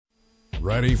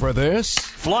Ready for this?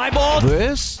 Fly ball.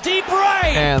 This? Deep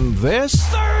right. And this?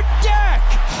 Third deck.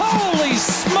 Holy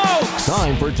smokes.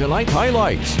 Time for tonight's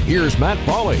highlights. Here's Matt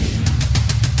Pauley.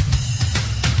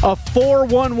 A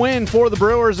 4-1 win for the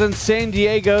Brewers in San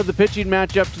Diego. The pitching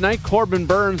matchup tonight, Corbin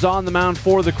Burns on the mound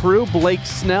for the Crew. Blake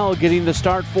Snell getting the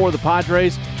start for the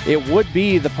Padres. It would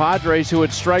be the Padres who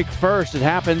would strike first. It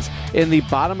happens in the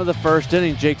bottom of the first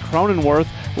inning. Jake Cronenworth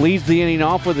leads the inning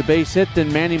off with a base hit,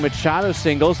 then Manny Machado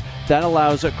singles. That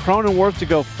allows Cronenworth to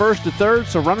go first to third,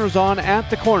 so runners on at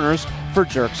the corners for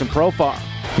Jerks and Profar.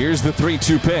 Here's the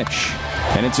 3-2 pitch.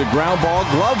 And it's a ground ball,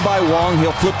 gloved by Wong.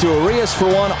 He'll flip to Arias for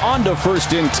one, on to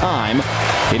first in time.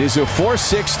 It is a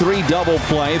 4-6-3 double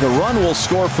play. The run will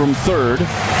score from third,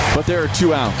 but there are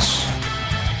 2 outs.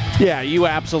 Yeah, you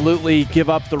absolutely give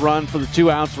up the run for the 2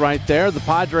 outs right there. The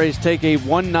Padres take a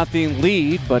 1-0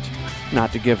 lead, but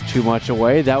not to give too much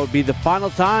away. That would be the final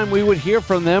time we would hear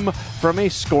from them from a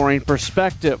scoring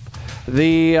perspective.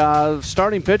 The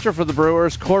starting pitcher for the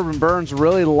Brewers, Corbin Burns,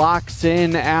 really locks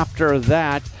in after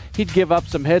that. He'd give up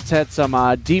some hits, had some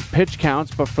deep pitch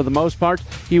counts, but for the most part,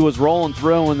 he was rolling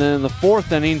through. And then in the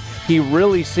 4th inning, he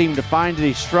really seemed to find it.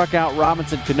 He struck out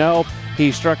Robinson Cano.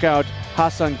 He struck out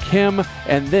Ha-Seong Kim.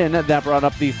 And then that brought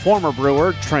up the former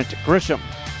Brewer, Trent Grisham.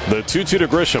 The 2-2 to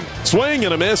Grisham. Swing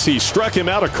and a miss. He struck him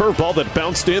out, a curveball that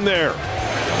bounced in there.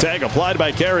 Tag applied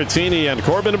by Caratini, and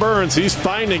Corbin Burns, he's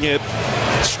finding it.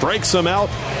 Strikes him out.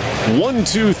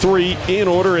 1-2-3 in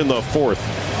order in the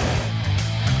 4th.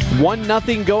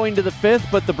 1-0 going to the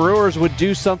 5th, but the Brewers would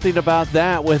do something about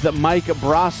that with Mike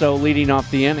Brasso leading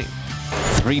off the inning.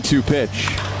 3-2 pitch.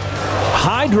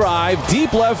 High drive,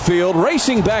 deep left field,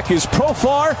 racing back is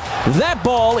Profar. That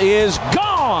ball is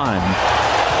gone.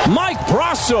 Mike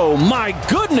Brasso, my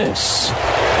goodness.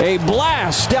 A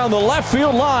blast down the left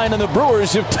field line, and the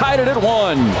Brewers have tied it at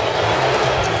 1.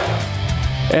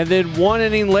 And then 1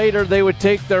 inning later, they would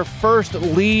take their first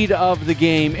lead of the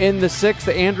game. In the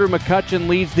 6th, Andrew McCutchen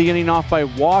leads the inning off by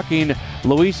walking.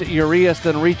 Luis Urias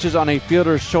then reaches on a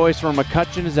fielder's choice where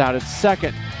McCutchen is out at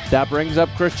second. That brings up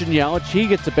Christian Yelich. He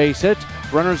gets a base hit.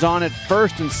 Runners on at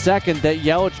first and second. That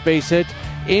Yelich base hit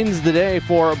ends the day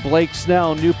for Blake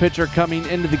Snell. New pitcher coming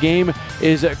into the game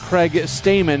is Craig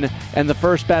Stammen, and the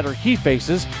first batter he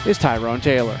faces is Tyrone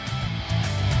Taylor.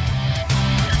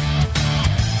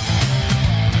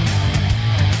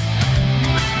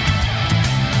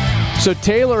 So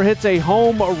Taylor hits a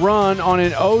home run on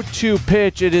an 0-2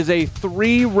 pitch. It is a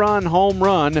 3-run home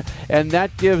run, and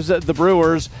that gives the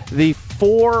Brewers the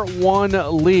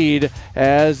 4-1 lead,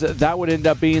 as that would end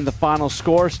up being the final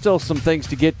score. Still some things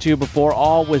to get to before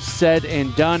all was said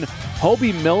and done.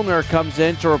 Hobie Milner comes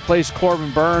in to replace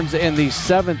Corbin Burns in the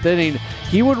 7th inning.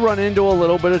 He would run into a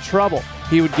little bit of trouble.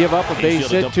 He would give up a base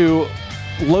hit to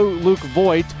Luke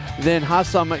Voigt. Then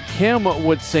Ha-Seong Kim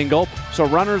would single. So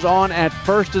runners on at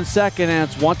first and second, and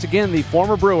it's once again the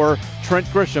former Brewer, Trent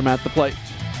Grisham, at the plate.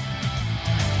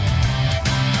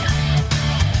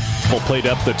 Played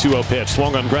up the 2-0 pitch.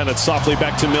 Swung on grounded softly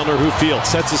back to Milner, who fields.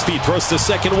 Sets his feet. Throws to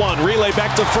second one. Relay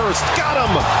back to first. Got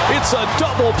him! It's a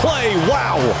double play.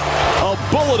 Wow!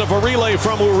 A bullet of a relay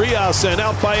from Urias, and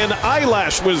out by an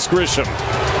eyelash was Grisham.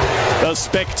 A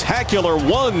spectacular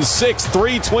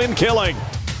 1-6-3 twin killing.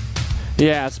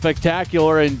 Yeah,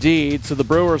 spectacular indeed. So the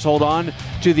Brewers hold on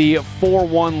to the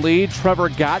 4-1 lead. Trevor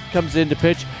Gott comes in to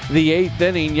pitch the 8th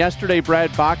inning. Yesterday, Brad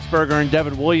Boxberger and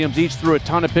Devin Williams each threw a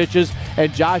ton of pitches,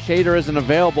 and Josh Hader isn't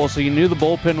available, so you knew the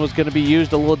bullpen was going to be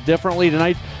used a little differently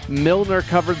tonight. Milner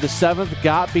covered the 7th.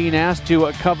 Gott being asked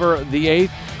to cover the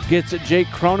 8th. Gets Jake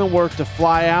Cronenworth to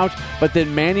fly out, but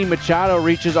then Manny Machado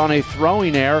reaches on a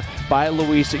throwing error by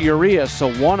Luis Urias.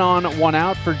 So 1 on, 1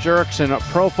 out for Jerks and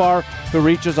Profar, who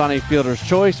reaches on a fielder's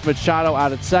choice. Machado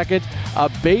out at second. A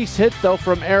base hit, though,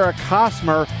 from Eric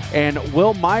Hosmer, and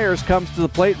Will Myers comes to the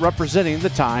plate representing the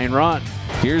tying run.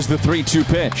 Here's the 3-2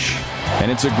 pitch. And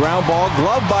it's a ground ball,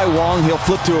 gloved by Wong. He'll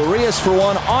flip to Arias for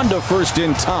one, on to first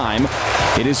in time.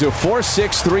 It is a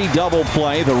 4-6-3 double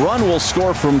play. The run will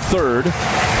score from third,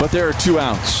 but there are 2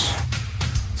 outs.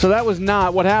 So that was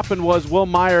not. What happened was Will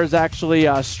Myers actually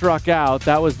struck out.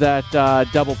 That was that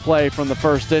double play from the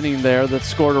first inning there that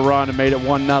scored a run and made it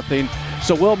 1-0.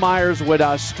 So Will Myers would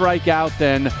strike out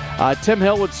then. Tim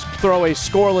Hill would throw a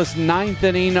scoreless 9th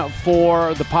inning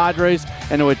for the Padres,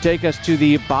 and it would take us to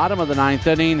the bottom of the 9th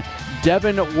inning.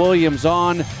 Devin Williams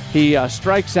on. He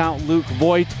strikes out Luke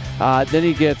Voigt. Then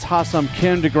he gets Ha-Sung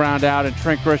Kim to ground out, and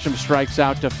Trent Grisham strikes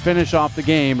out to finish off the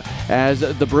game as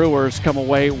the Brewers come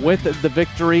away with the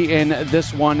victory in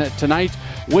this one tonight.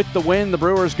 With the win, the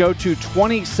Brewers go to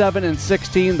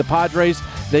 27-16. The Padres,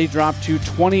 they drop to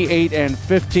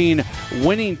 28-15.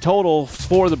 Winning total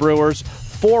for the Brewers: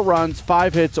 4 runs,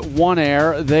 5 hits, 1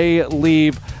 error. They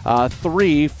leave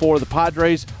 3 for the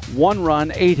Padres. 1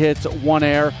 run, 8 hits, 1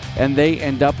 error, and they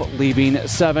end up leaving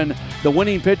 7. The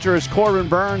winning pitcher is Corbin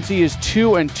Burns. He is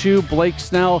 2-2. Blake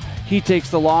Snell, he takes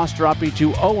the loss, dropping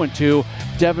to 0-2.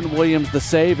 Devin Williams, the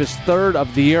save, his 3rd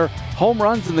of the year. Home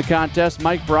runs in the contest: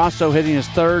 Mike Brasso hitting his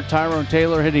 3rd, Tyrone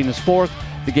Taylor hitting his 4th.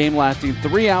 The game lasting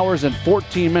 3 hours and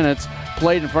 14 minutes,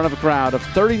 played in front of a crowd of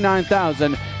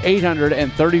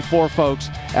 39,834 folks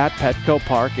at Petco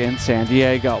Park in San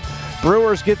Diego.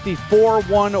 Brewers get the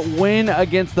 4-1 win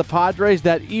against the Padres.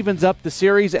 That evens up the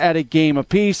series at a game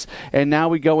apiece. And now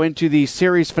we go into the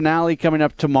series finale coming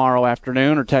up tomorrow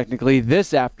afternoon, or technically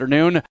this afternoon.